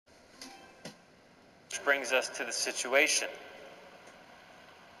Which brings us to the situation.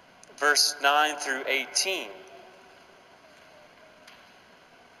 Verse 9 through 18.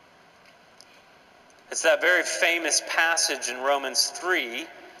 It's that very famous passage in Romans 3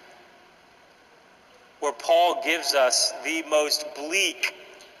 where Paul gives us the most bleak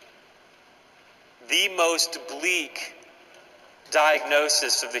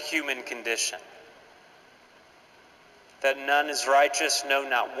diagnosis of the human condition. That none is righteous, no,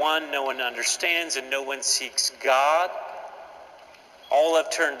 not one, no one understands, and no one seeks God. All have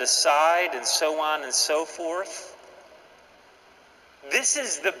turned aside, and so on and so forth. This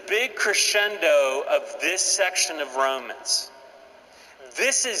is the big crescendo of this section of Romans.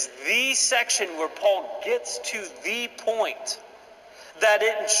 This is the section where Paul gets to the point that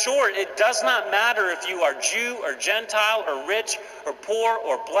in short, it does not matter if you are Jew or Gentile or rich or poor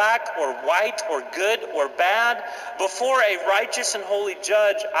or black or white or good or bad. Before a righteous and holy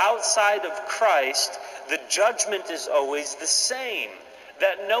judge outside of Christ, the judgment is always the same,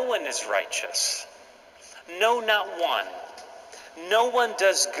 that no one is righteous. No, not one. No one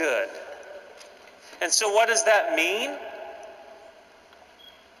does good. And so what does that mean?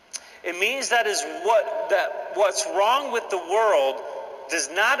 It means that what's wrong with the world does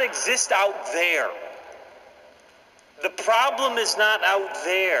not exist out there. The problem is not out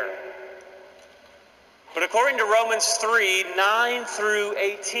there. But according to Romans 3, 9 through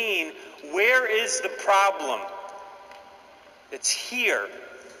 18, where is the problem? It's here.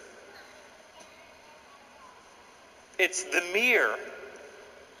 It's the mirror.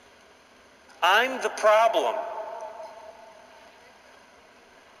 I'm the problem.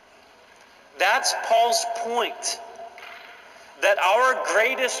 That's Paul's point. That our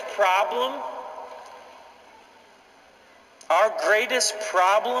greatest problem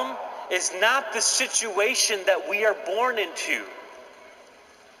is not the situation that we are born into.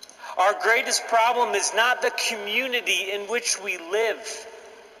 Our greatest problem is not the community in which we live.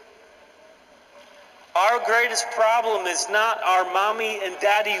 Our greatest problem is not our mommy and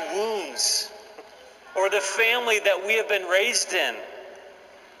daddy wounds or the family that we have been raised in.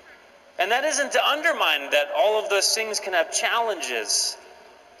 And that isn't to undermine that all of those things can have challenges.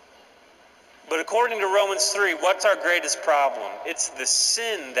 But according to Romans 3, what's our greatest problem? It's the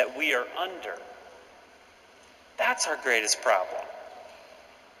sin that we are under. That's our greatest problem.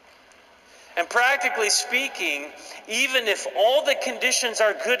 And practically speaking, even if all the conditions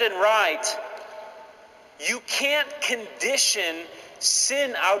are good and right, you can't condition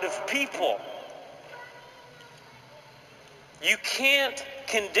sin out of people. You can't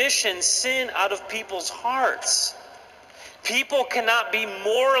condition sin out of people's hearts. People cannot be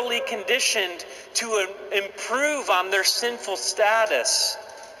morally conditioned to improve on their sinful status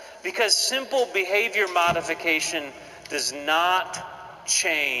because simple behavior modification does not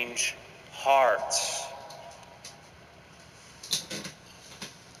change hearts.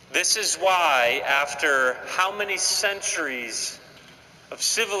 This is why, after how many centuries of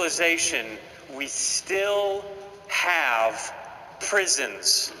civilization, we still have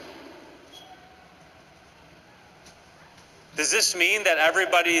prisons. Does this mean that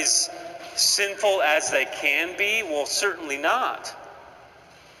everybody's sinful as they can be? Well, certainly not.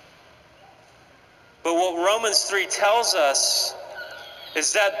 But what Romans 3 tells us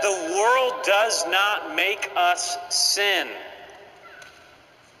is that the world does not make us sin.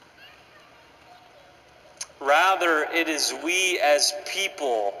 Rather, it is we as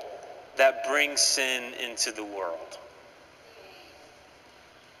people that bring sin into the world.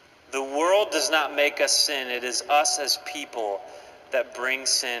 The world does not make us sin. It is us as people that bring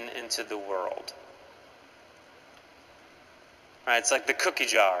sin into the world. Right? It's like the cookie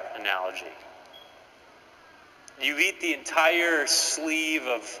jar analogy. You eat the entire sleeve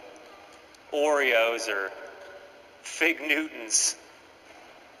of Oreos or Fig Newtons,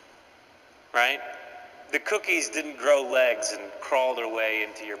 right? The cookies didn't grow legs and crawl their way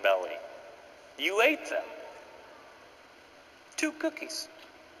into your belly. You ate them. 2 cookies.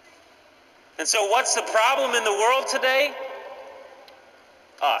 And so what's the problem in the world today?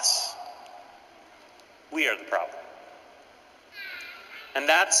 Us. We are the problem. And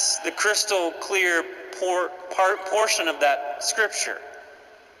that's the crystal clear portion of that scripture.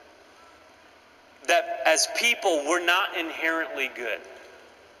 That as people, we're not inherently good.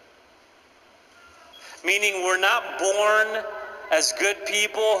 Meaning we're not born as good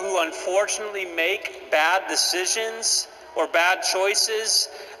people who unfortunately make bad decisions or bad choices.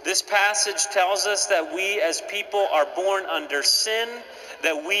 This passage tells us that we as people are born under sin,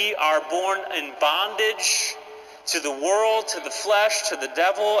 that we are born in bondage to the world, to the flesh, to the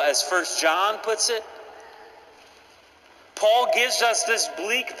devil, as 1 John puts it. Paul gives us this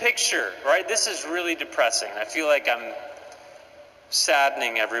bleak picture, right? This is really depressing. I feel like I'm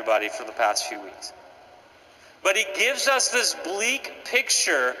saddening everybody for the past few weeks. But he gives us this bleak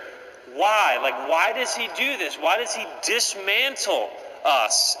picture. Why? Like, why does he do this? Why does he dismantle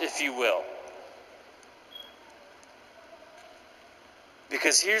us, if you will?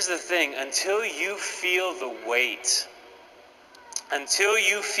 Because here's the thing, until you feel the weight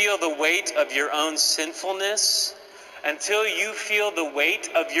of your own sinfulness, until you feel the weight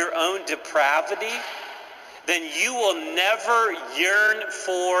of your own depravity, then you will never yearn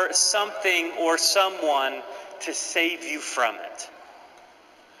for something or someone to save you from it.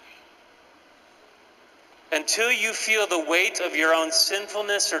 Until you feel the weight of your own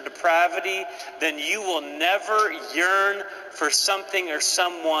sinfulness or depravity, then you will never yearn for something or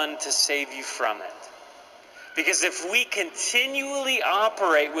someone to save you from it. Because if we continually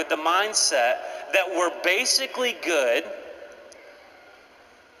operate with the mindset that we're basically good,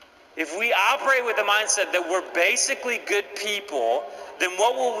 if we operate with the mindset that we're basically good people, then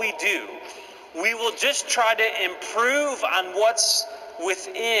what will we do? We will just try to improve on what's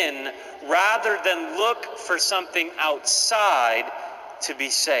within rather than look for something outside to be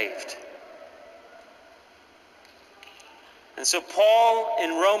saved. And so Paul,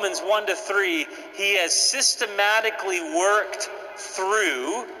 in Romans 1-3, he has systematically worked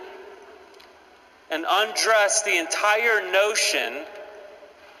through and undressed the entire notion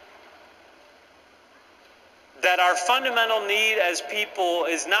that our fundamental need as people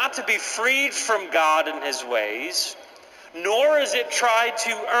is not to be freed from God and his ways, nor is it try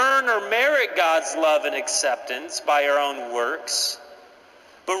to earn or merit God's love and acceptance by our own works.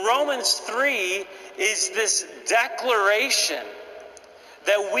 But Romans 3 is this declaration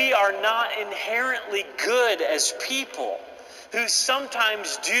that we are not inherently good as people who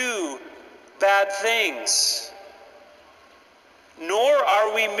sometimes do bad things. Nor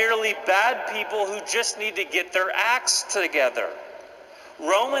are we merely bad people who just need to get their acts together.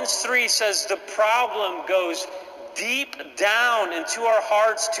 Romans 3 says the problem goes deep down into our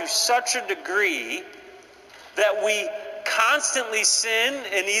hearts to such a degree that we constantly sin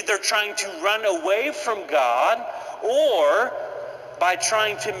in either trying to run away from God or by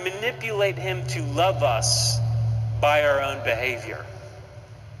trying to manipulate him to love us by our own behavior.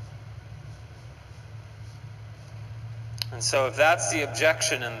 And so if that's the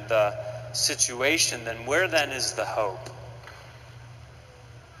objection and the situation, then where then is the hope?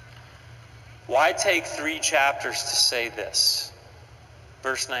 Why take 3 chapters to say this?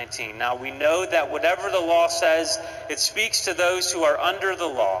 Verse 19, now we know that whatever the law says, it speaks to those who are under the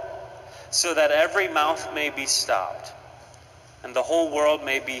law, so that every mouth may be stopped, and the whole world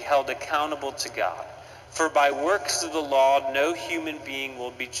may be held accountable to God. For by works of the law, no human being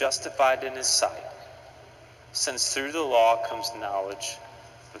will be justified in his sight, since through the law comes knowledge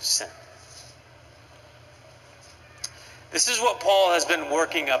of sin. This is what Paul has been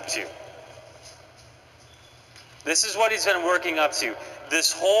working up to. This is what he's been working up to.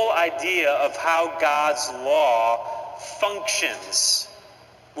 This whole idea of how God's law functions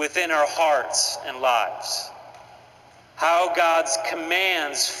within our hearts and lives. How God's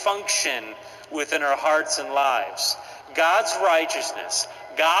commands function within our hearts and lives. God's righteousness,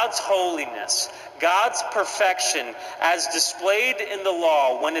 God's holiness, God's perfection as displayed in the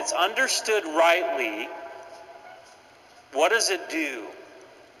law, when it's understood rightly, what does it do?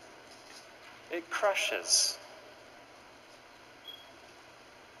 It crushes.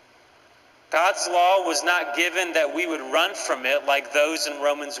 God's law was not given that we would run from it like those in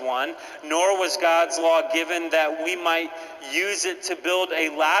Romans 1, nor was God's law given that we might use it to build a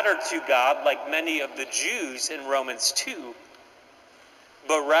ladder to God like many of the Jews in Romans 2.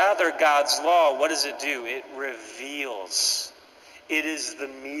 But rather, God's law, what does it do? It reveals. It is the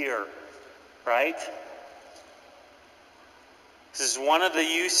mirror, right? This is one of the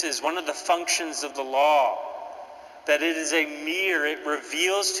uses, one of the functions of the law. That it is a mirror. It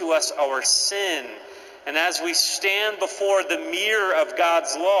reveals to us our sin. And as we stand before the mirror of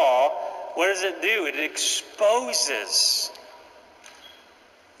God's law, what does it do? It exposes.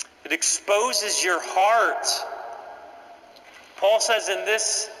 It exposes your heart. Paul says in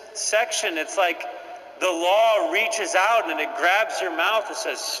this section, it's like the law reaches out and it grabs your mouth and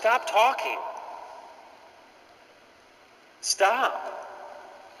says, stop talking. Stop.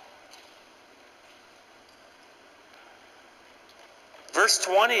 Verse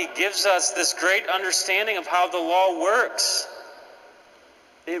 20 gives us this great understanding of how the law works.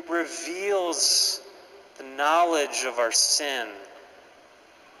 It reveals the knowledge of our sin.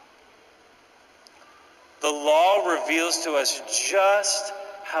 The law reveals to us just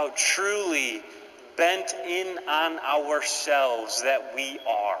how truly bent in on ourselves that we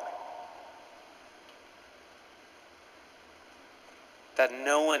are. That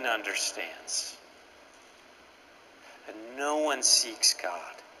no one understands. That no one seeks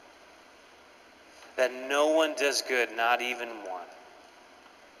God. That no one does good, not even one.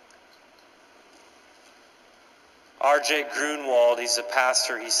 R.J. Grunwald, he's a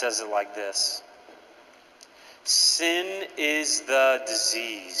pastor, he says it like this. Sin is the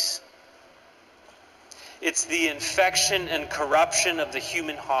disease. It's the infection and corruption of the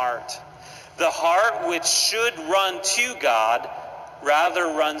human heart. The heart which should run to God rather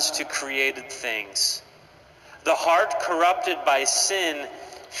runs to created things. The heart corrupted by sin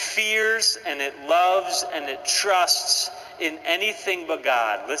fears and it loves and it trusts in anything but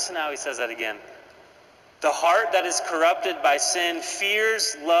God. Listen how he says that again. The heart that is corrupted by sin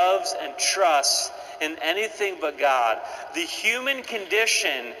fears, loves, and trusts in anything but God. The human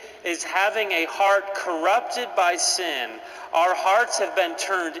condition is having a heart corrupted by sin. Our hearts have been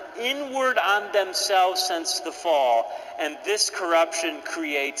turned inward on themselves since the fall, and this corruption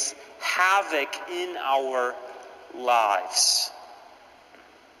creates havoc in our lives.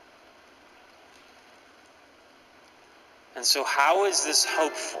 And so how is this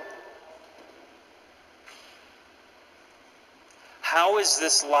hopeful? How is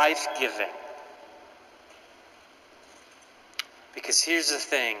this life-giving? Because here's the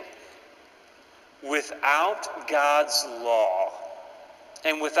thing. Without God's law,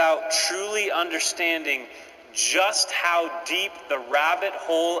 and without truly understanding just how deep the rabbit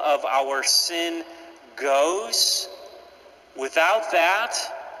hole of our sin goes, without that,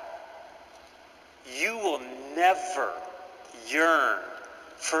 you will never yearn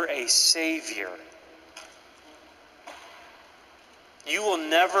for a Savior. You will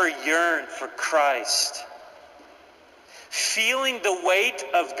never yearn for Christ. Feeling the weight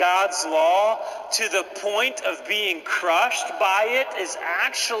of God's law to the point of being crushed by it is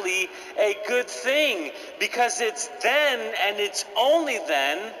actually a good thing, because it's then and it's only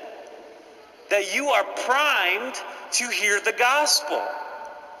then that you are primed to hear the gospel.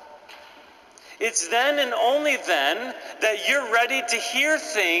 It's then and only then that you're ready to hear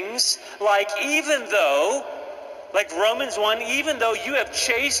things like like Romans 1, even though you have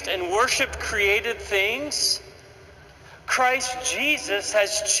chased and worshiped created things, Christ Jesus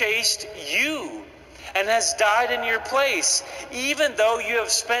has chased you and has died in your place. Even though you have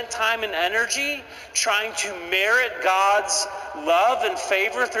spent time and energy trying to merit God's love and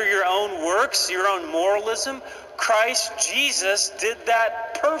favor through your own works, your own moralism, Christ Jesus did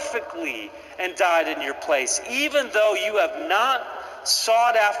that perfectly and died in your place. Even though you have not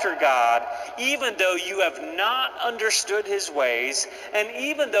sought after God, even though you have not understood his ways, and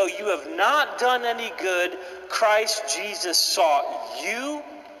even though you have not done any good, Christ Jesus sought you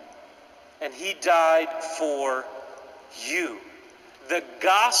and he died for you. The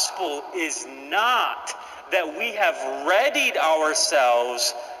gospel is not that we have readied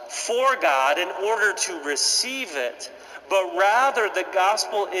ourselves for God in order to receive it, but rather the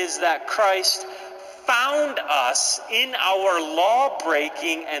gospel is that Christ found us in our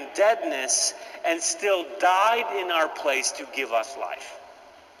law-breaking and deadness and still died in our place to give us life.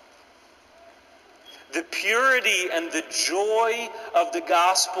 The purity and the joy of the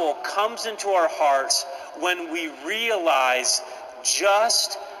gospel comes into our hearts when we realize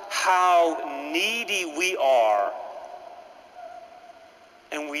just how needy we are,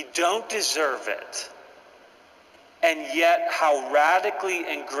 and we don't deserve it, and yet how radically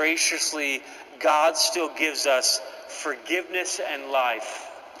and graciously God still gives us forgiveness and life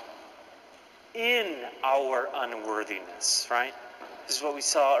in our unworthiness, right? This is what we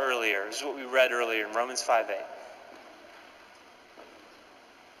saw earlier. This is what we read earlier in Romans 5:8.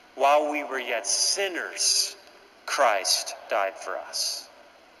 While we were yet sinners, Christ died for us.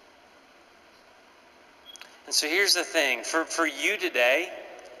 And so here's the thing. For you today,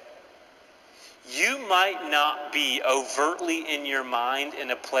 you might not be overtly in your mind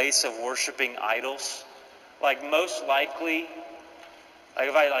in a place of worshiping idols. Like most likely, like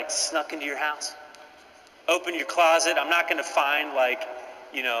if I snuck into your house, open your closet, I'm not going to find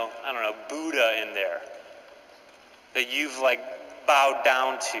Buddha in there that you've bowed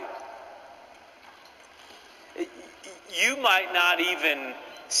down to. You might not even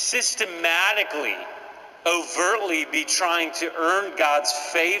systematically, overtly be trying to earn God's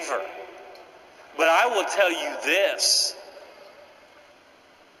favor. But I will tell you this.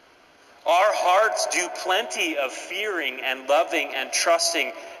 Our hearts do plenty of fearing and loving and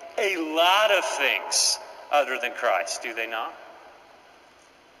trusting a lot of things other than Christ, do they not?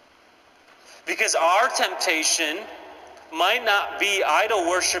 Because our temptation might not be idol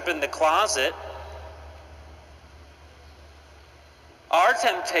worship in the closet. Our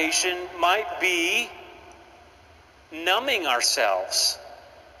temptation might be numbing ourselves.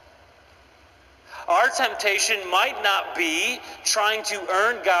 Our temptation might not be trying to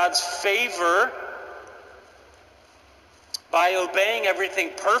earn God's favor by obeying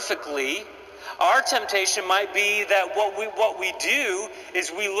everything perfectly. Our temptation might be that what we do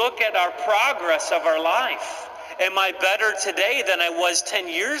is we look at our progress of our life. Am I better today than I was 10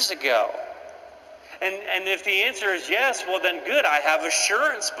 years ago? And if the answer is yes, well then good, I have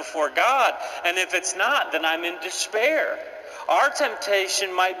assurance before God. And if it's not, then I'm in despair. Our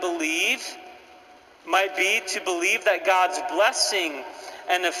temptation might be to believe that God's blessing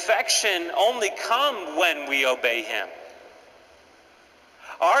and affection only come when we obey Him.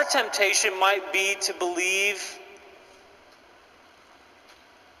 Our temptation might be to believe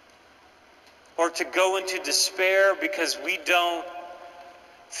or to go into despair because we don't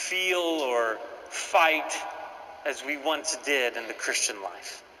feel or fight as we once did in the Christian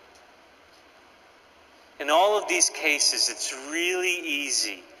life. In all of these cases, it's really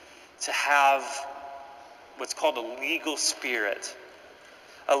easy to have what's called a legal spirit.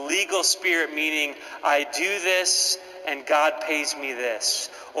 A legal spirit meaning I do this and God pays me this,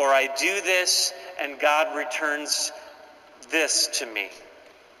 or I do this and God returns this to me.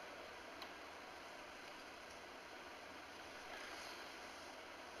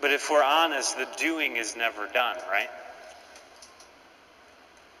 But if we're honest, the doing is never done, right?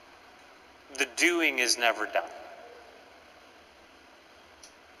 The doing is never done.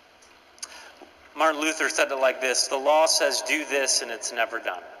 Martin Luther said it like this: the law says do this and it's never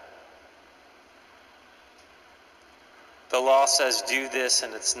done. The law says do this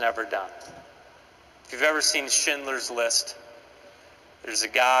and it's never done. If you've ever seen Schindler's List, there's a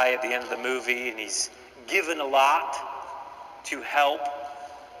guy at the end of the movie and he's given a lot to help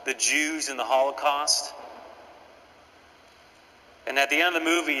the Jews in the Holocaust. And at the end of the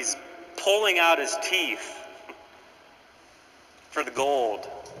movie, he's pulling out his teeth for the gold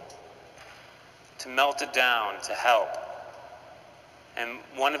to melt it down to help. And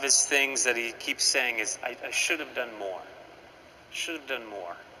one of his things that he keeps saying is, I should have done more. Should have done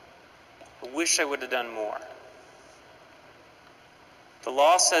more. I wish I would have done more. The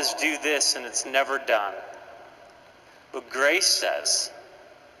law says do this and it's never done. But grace says,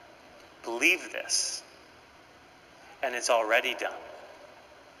 believe this, and it's already done.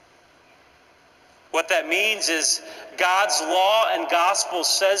 What that means is God's law and gospel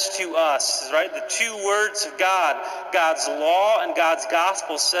says to us, right? The two words of God, God's law and God's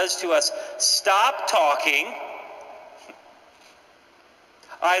gospel says to us, stop talking.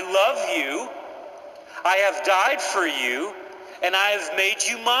 I love you. I have died for you, and I have made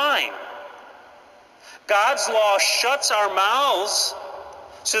you mine. God's law shuts our mouths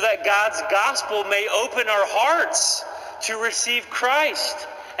so that God's gospel may open our hearts to receive Christ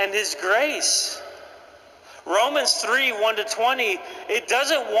and His grace. Romans 3, 1-20, it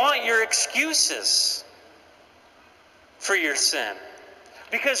doesn't want your excuses for your sin,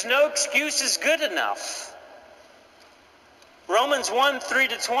 because no excuse is good enough. Romans 1,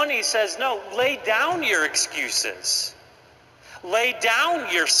 3-20 says, no, lay down your excuses. Lay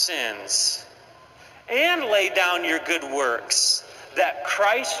down your sins. And lay down your good works, that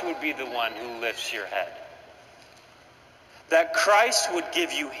Christ would be the one who lifts your head. That Christ would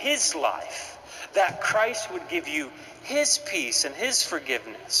give you His life. That Christ would give you His peace and His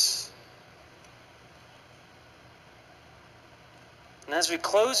forgiveness. And as we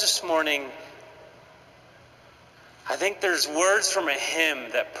close this morning, I think there's words from a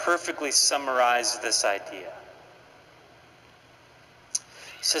hymn that perfectly summarize this idea.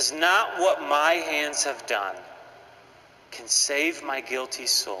 He says, not what my hands have done can save my guilty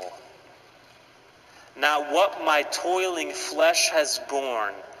soul. Not what my toiling flesh has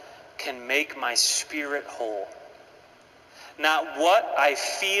borne can make my spirit whole. Not what I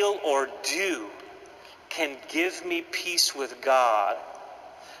feel or do can give me peace with God.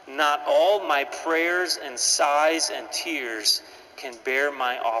 Not all my prayers and sighs and tears can bear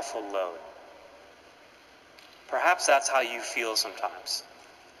my awful load. Perhaps that's how you feel sometimes.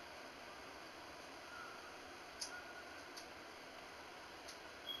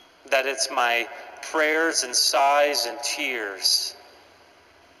 That it's my prayers and sighs and tears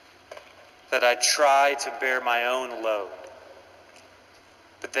that I try to bear my own load.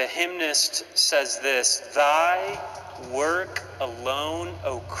 But the hymnist says this: thy work alone,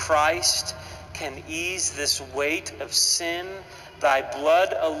 O Christ, can ease this weight of sin. Thy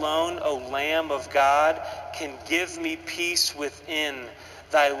blood alone, O Lamb of God, can give me peace within.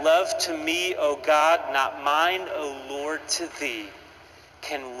 Thy love to me, O God, not mine, O Lord, to thee,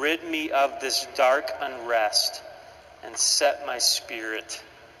 can rid me of this dark unrest and set my spirit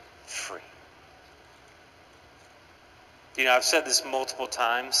free. You know, I've said this multiple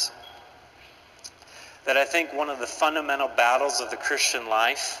times, that I think one of the fundamental battles of the Christian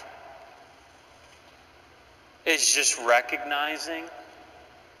life is just recognizing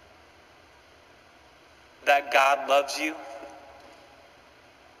that God loves you.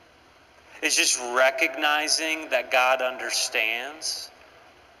 It's just recognizing that God understands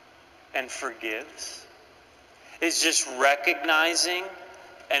and forgives. It's just recognizing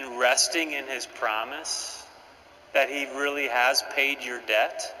and resting in his promise that he really has paid your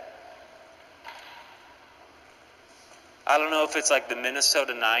debt. I don't know if it's like the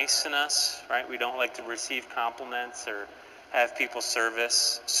Minnesota nice in us, right? We don't like to receive compliments or have people serve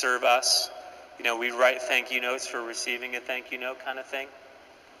us. You know, we write thank you notes for receiving a thank you note kind of thing.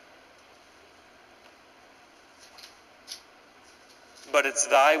 But it's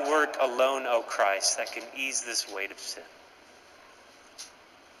thy work alone, O Christ, that can ease this weight of sin.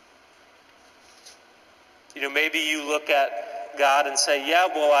 You know, maybe you look at God and say, yeah,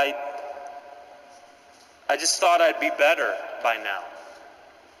 well, I just thought I'd be better by now.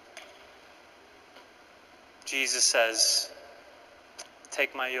 Jesus says,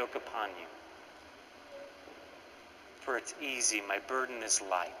 take my yoke upon you, for it's easy, my burden is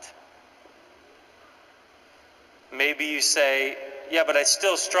light. Maybe you say, yeah, but I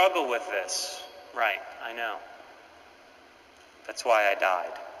still struggle with this. Right, I know. That's why I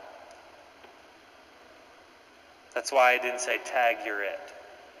died. That's why I didn't say, tag, you're it.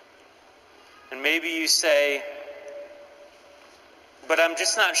 And maybe you say, but I'm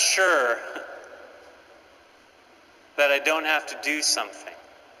just not sure that I don't have to do something.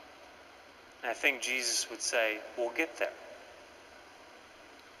 And I think Jesus would say, we'll get there.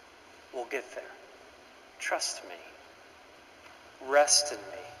 We'll get there. Trust me. Rest in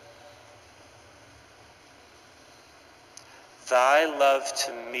me. Thy love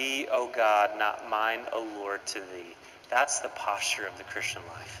to me, O God, not mine, O Lord, to thee. That's the posture of the Christian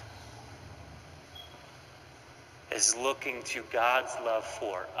life. Is looking to God's love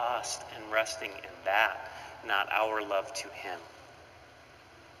for us and resting in that, not our love to him.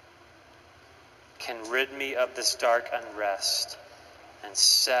 Can rid me of this dark unrest and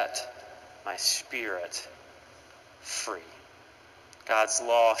set my spirit free. God's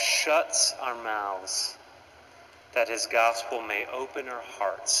law shuts our mouths, that his gospel may open our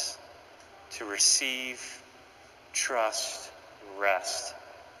hearts to receive, trust, and rest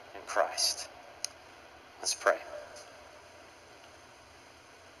in Christ. Let's pray.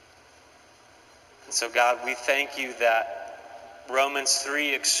 And so, God, we thank you that Romans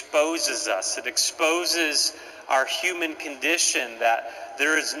 3 exposes us. It exposes our human condition, that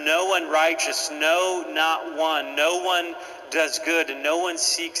there is no one righteous, no, not one. No one does good, and no one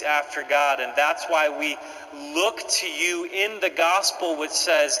seeks after God. And that's why we look to you in the gospel, which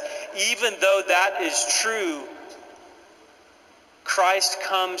says, even though that is true, Christ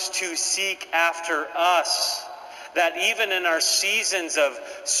comes to seek after us. That even in our seasons of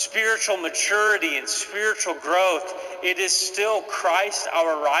spiritual maturity and spiritual growth, it is still Christ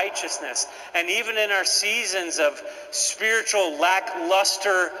our righteousness. And even in our seasons of spiritual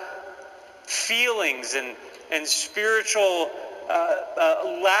lackluster feelings and spiritual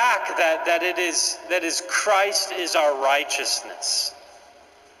lack, that is Christ is our righteousness.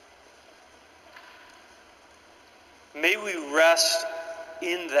 May we rest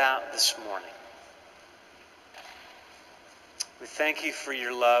in that this morning. We thank you for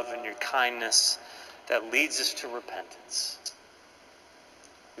your love and your kindness that leads us to repentance.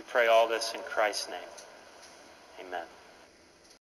 We pray all this in Christ's name. Amen.